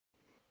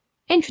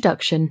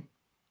Introduction.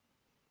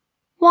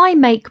 Why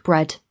make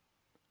bread?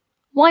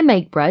 Why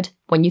make bread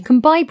when you can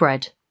buy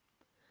bread?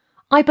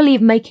 I believe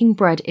making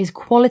bread is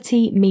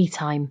quality me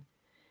time.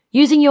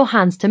 Using your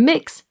hands to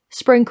mix,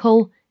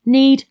 sprinkle,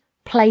 knead,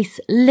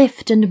 place,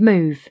 lift and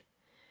move.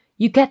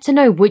 You get to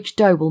know which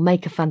dough will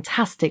make a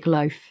fantastic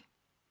loaf.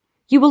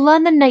 You will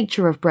learn the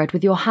nature of bread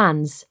with your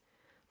hands.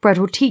 Bread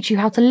will teach you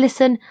how to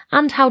listen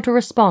and how to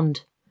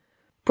respond.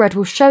 Bread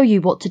will show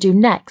you what to do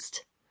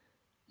next.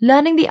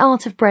 Learning the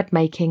art of bread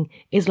making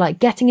is like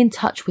getting in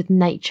touch with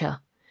nature,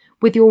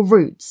 with your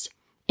roots.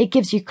 It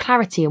gives you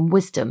clarity and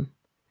wisdom.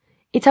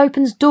 It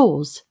opens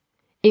doors.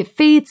 It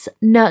feeds,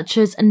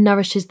 nurtures and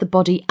nourishes the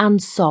body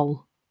and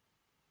soul.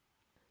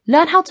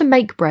 Learn how to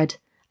make bread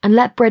and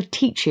let bread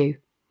teach you.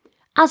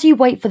 As you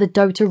wait for the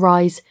dough to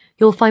rise,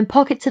 you'll find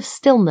pockets of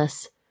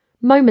stillness,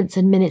 moments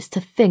and minutes to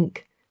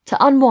think,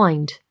 to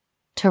unwind,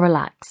 to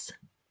relax.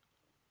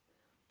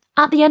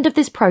 At the end of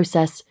this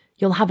process,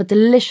 you'll have a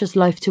delicious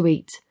loaf to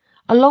eat,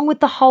 along with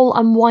the whole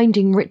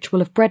unwinding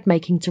ritual of bread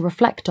making to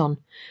reflect on,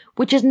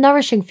 which is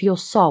nourishing for your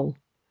soul.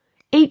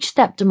 Each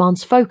step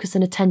demands focus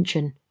and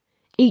attention.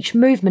 Each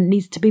movement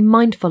needs to be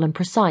mindful and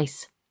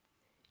precise.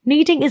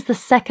 Kneading is the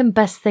second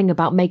best thing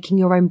about making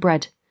your own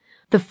bread,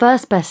 the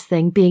first best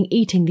thing being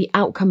eating the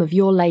outcome of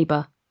your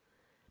labour.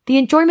 The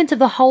enjoyment of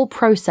the whole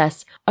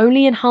process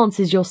only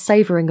enhances your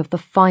savouring of the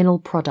final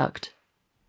product.